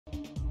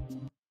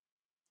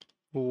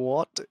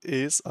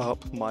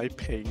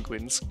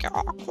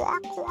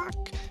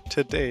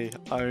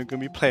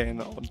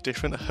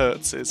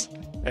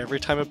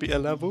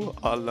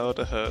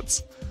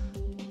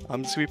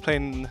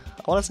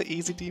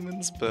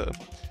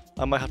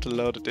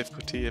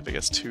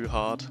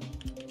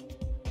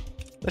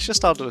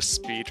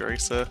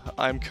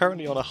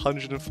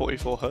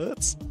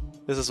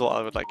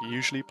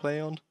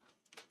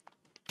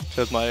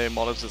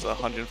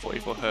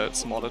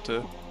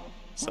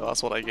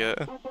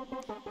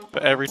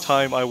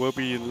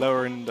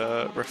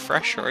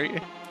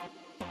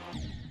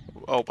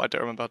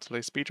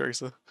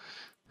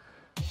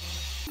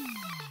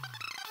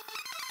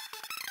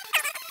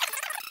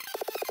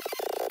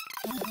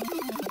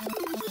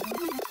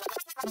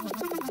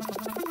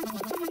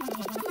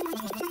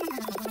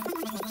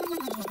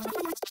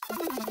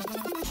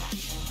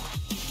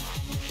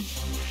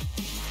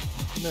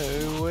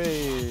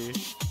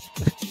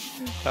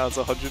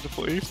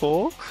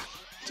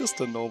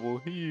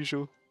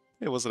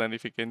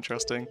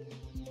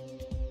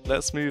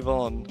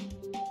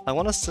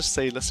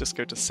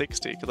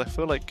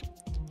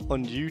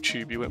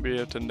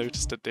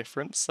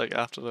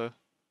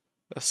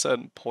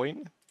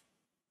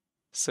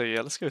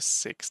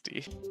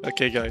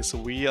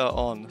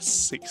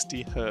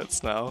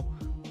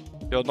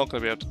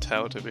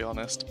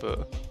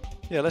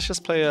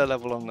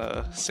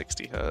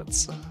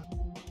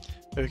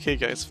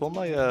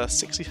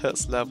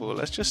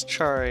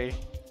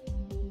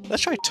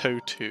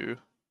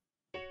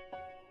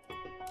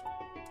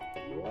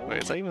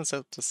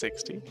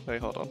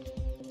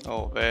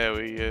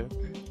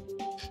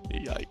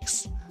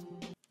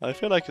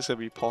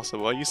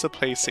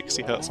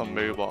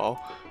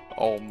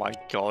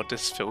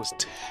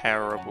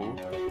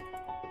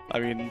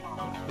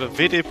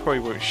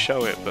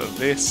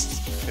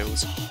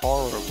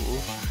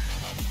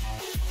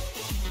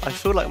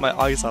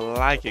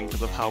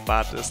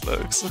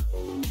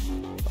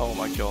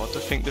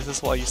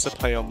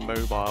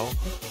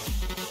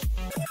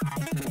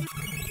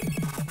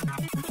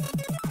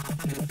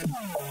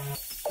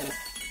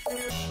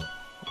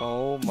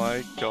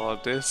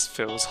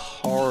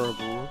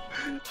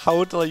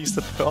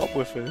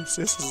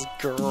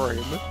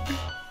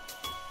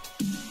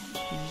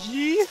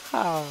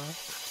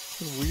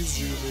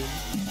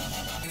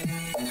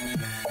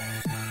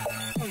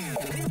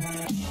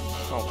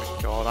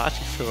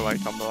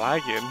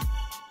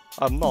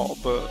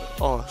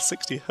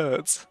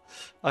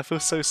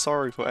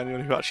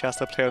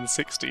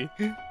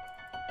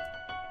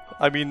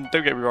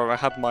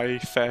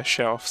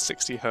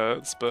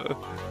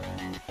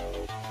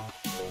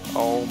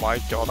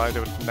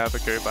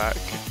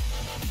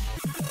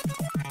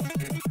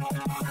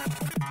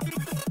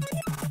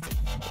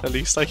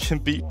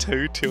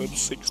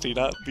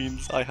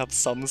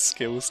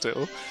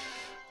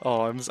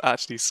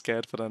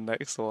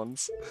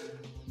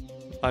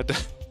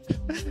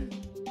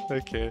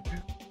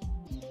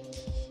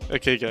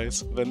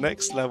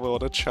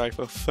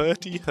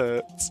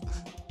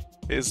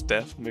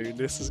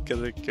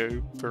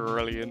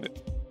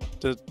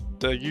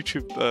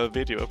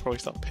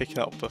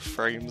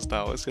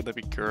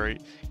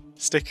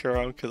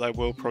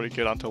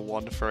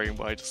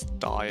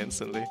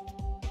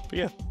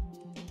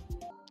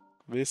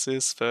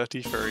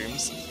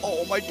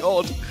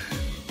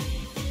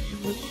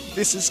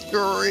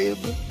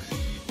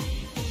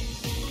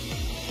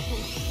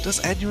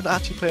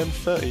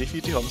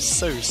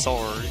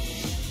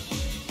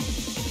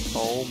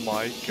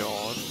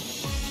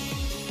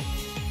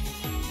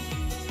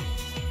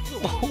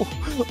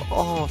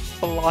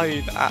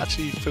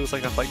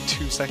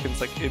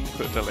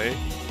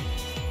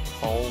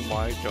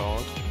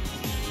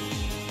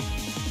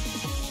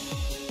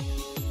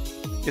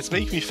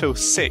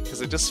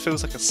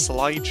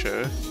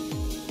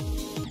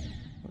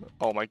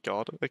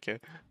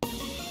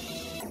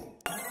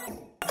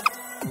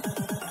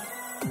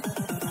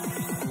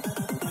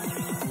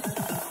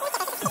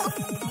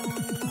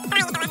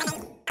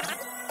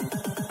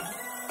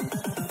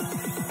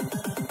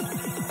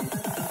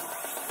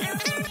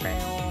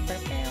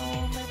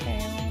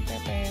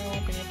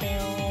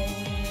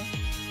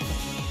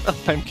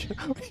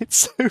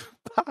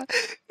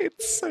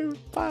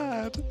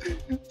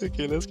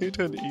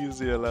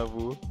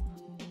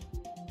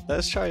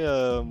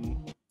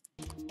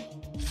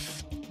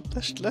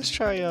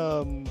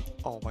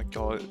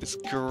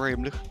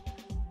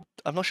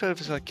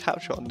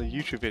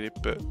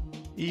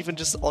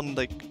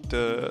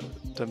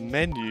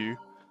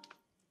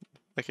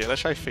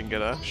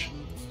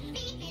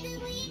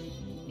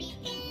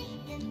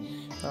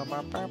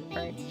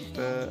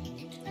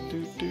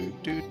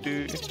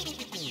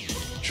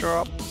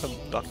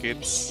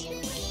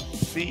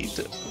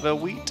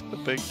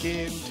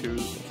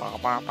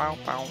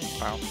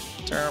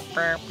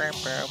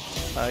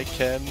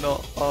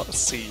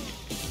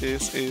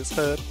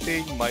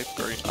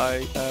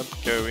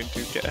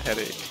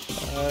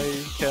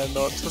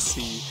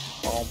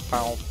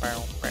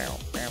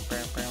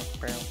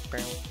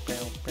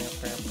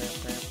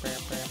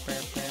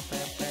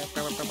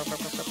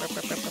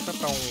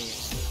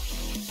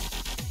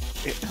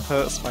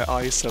hurts my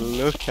eyes to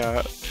look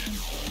at.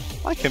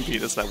 I can beat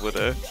this level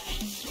though.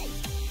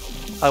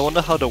 I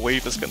wonder how the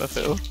wave is gonna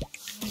feel.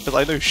 Because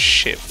I know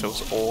shit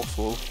feels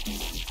awful.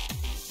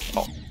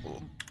 Oh.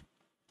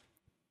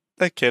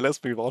 Okay,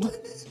 let's move on.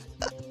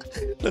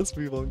 Let's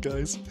move on,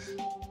 guys.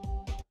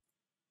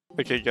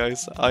 Okay,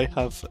 guys, I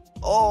have...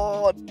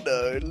 Oh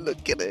no,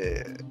 look at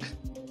it.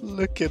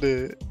 Look at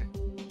it.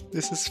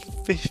 This is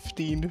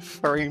 15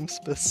 frames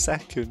per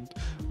second.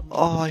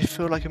 Oh, I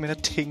feel like I'm in a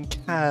tin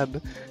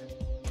can.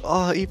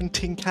 Oh, even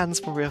tin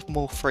cans probably have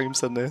more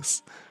frames than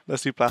this.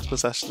 Let's do blast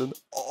procession.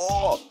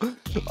 Oh,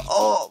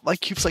 my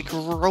cube's like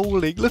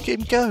rolling. Look at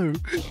him go.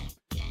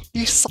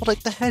 You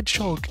Sonic the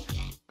Hedgehog.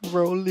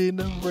 Rolling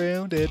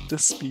around at the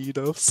speed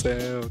of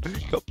sound.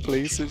 Got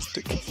places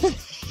to go.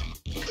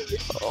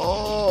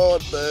 Oh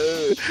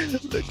no,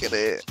 look at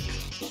it.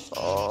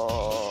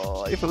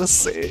 Oh, I feel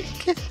sick.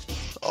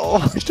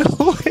 Oh,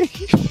 no way.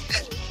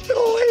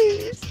 No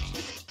way.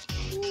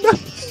 No.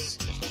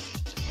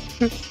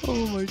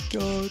 Oh my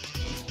god.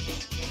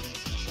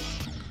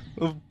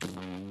 Oh.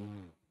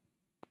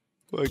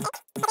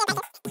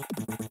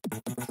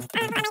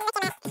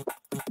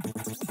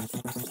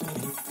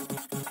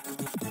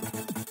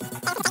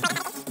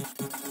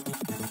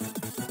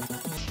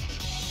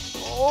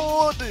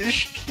 Oh, this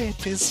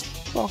ship is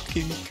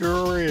fucking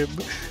grim.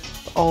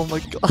 Oh my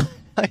god,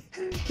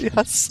 it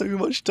has so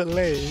much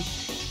delay.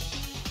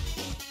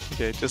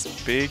 Okay,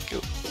 just big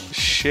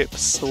ship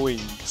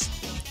swings.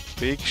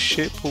 Big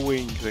ship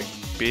wings and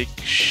big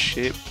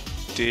ship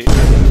dip.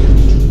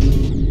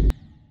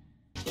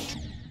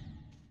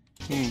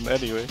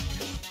 Anyway.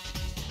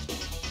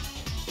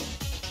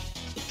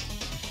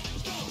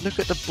 Look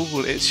at the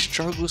ball, it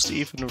struggles to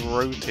even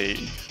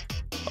rotate.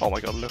 Oh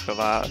my god, look at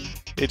that.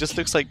 It just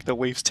looks like the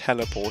wave's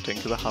teleporting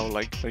because of how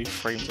like many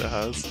frames it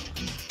has.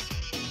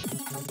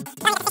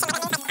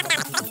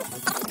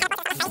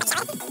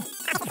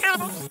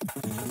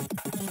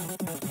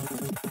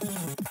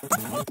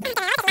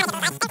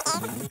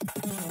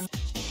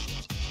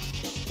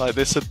 Like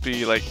this would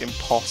be like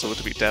impossible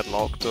to be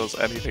deadlocked or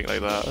anything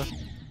like that.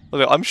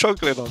 Okay, I'm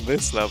struggling on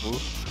this level.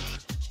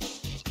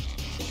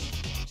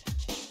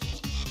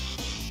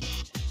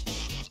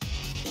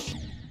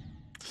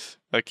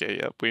 Okay,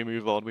 yeah, we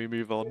move on, we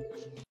move on.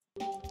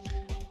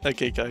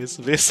 Okay guys,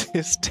 this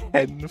is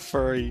 10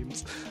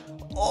 frames.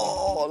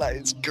 Oh, that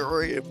is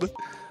grim.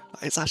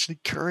 It's actually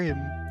grim.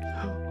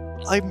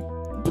 I'm...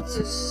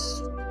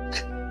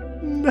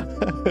 No.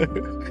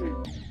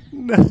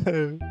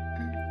 No.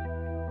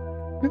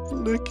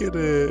 Look at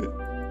it.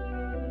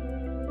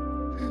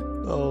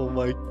 Oh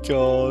my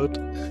god.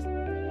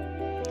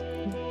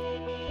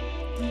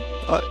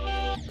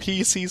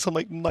 PCs from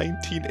like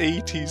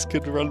 1980s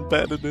could run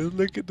better than this.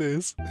 Look at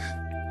this.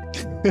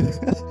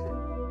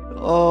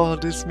 Oh,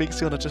 this makes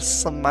me want to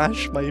just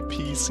smash my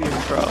PC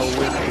and throw a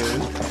window.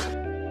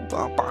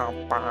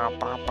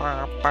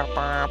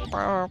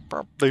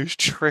 Those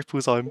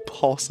triples are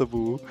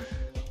impossible.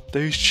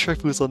 Those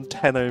triples on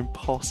 10 are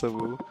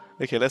impossible.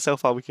 Okay, let's see how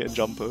far we can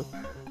jumper.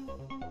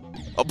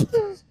 Oh,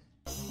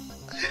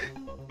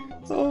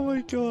 oh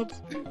my god.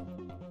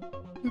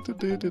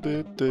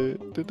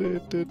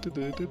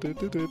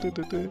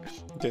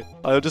 Okay,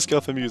 I'll just go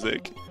for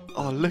music.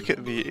 Oh, look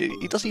at me.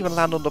 It doesn't even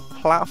land on the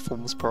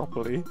platforms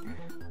properly.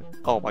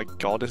 Oh my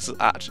god, this is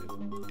actually...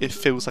 It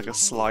feels like a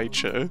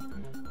slideshow.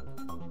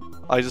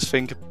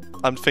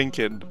 I'm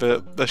thinking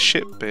the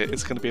ship bit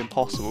is going to be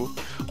impossible.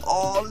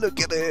 Oh, look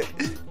at it.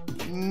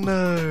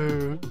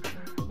 No.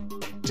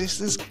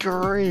 This is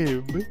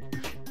grim.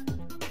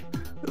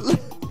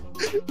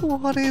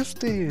 What is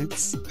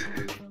this?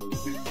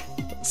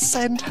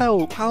 Send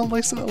help! How am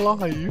I still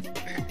alive?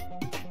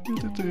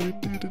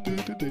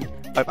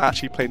 I'm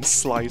actually playing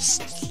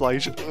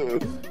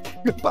slideshow.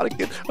 I'm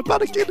panicking!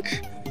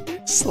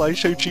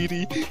 Slideshow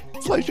GD!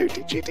 Slideshow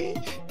GD!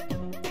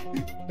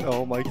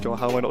 Oh my god,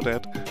 how am I not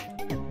dead?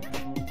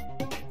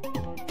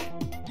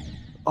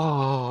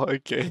 Oh,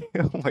 okay.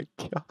 Oh my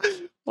god.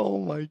 Oh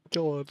my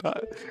god.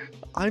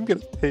 I'm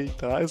gonna take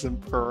that. That is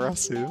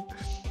impressive.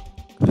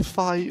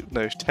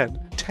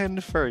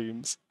 10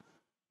 frames.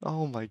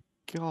 Oh my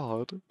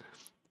god.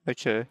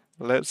 Okay,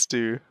 let's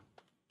do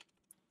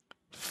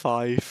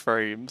 5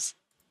 frames.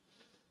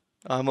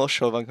 I'm not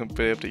sure if I'm gonna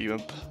be able to even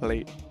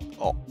play.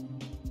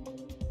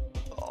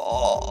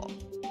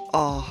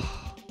 Oh,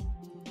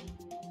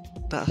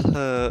 that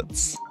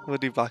hurts. We'll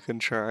do back on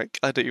track.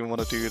 I don't even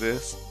want to do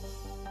this.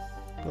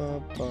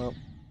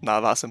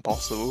 Nah, that's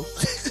impossible.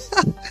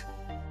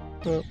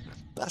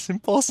 That's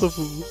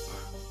impossible.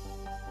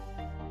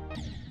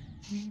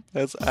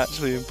 That's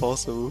actually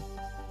impossible.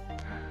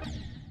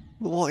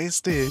 What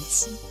is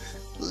this?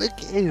 Look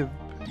at him.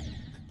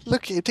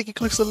 Look at him, take a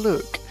closer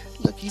look.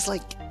 Look, he's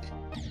like...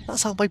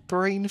 That's how my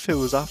brain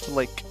feels after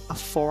like a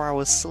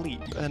 4-hour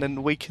sleep and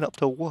then waking up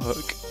to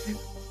work.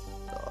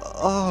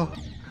 Oh,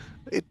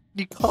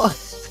 you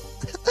can't...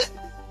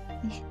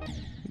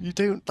 you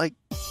don't like...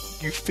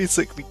 You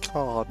physically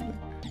can't.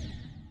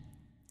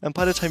 And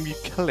by the time you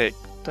click...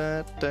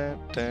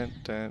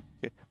 Okay,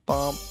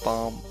 bum,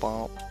 bum,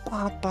 bum,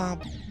 bum,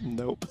 bum.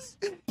 Nope.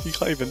 You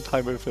can't even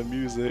time it for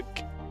music.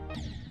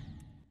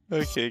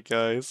 Okay,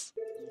 guys.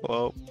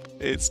 Well,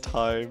 it's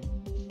time.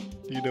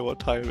 You know what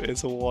time it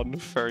is, 1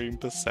 frame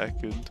per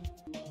second.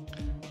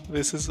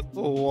 This is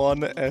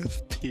 1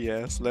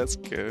 FPS, let's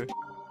go.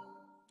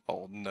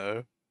 Oh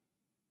no.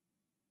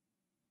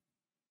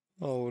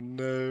 Oh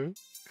no.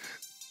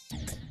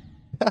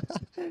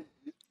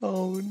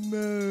 Oh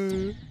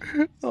no.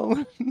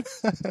 Oh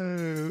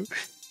no.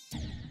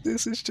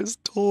 This is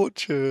just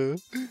torture.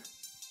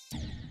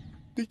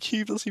 The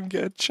cube doesn't even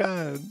get a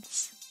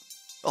chance.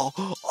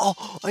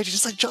 Oh, I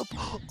just said jump.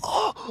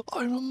 Oh,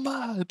 I'm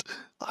mad.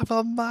 I'm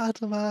a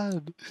mad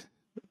man.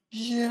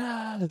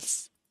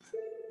 Yes.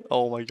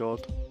 Oh my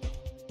god.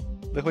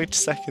 Look how many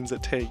seconds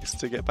it takes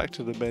to get back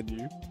to the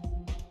menu.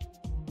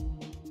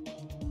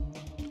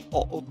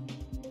 Oh,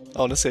 I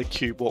want to see a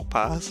cube walk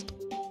past.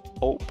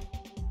 Oh,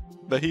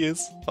 there he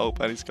is. Oh,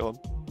 and he's gone.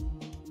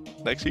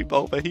 Next cube.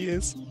 Oh, there he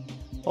is.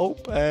 Oh,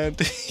 and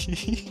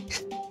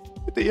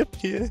they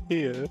appear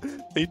here.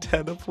 They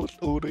teleport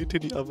all the way to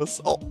the other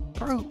side. Oh,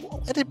 bro,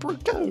 where did bro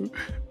go?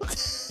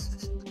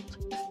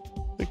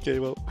 Okay,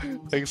 well,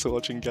 thanks for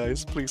watching,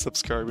 guys. Please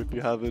subscribe if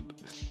you haven't.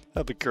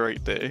 Have a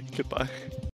great day. Goodbye.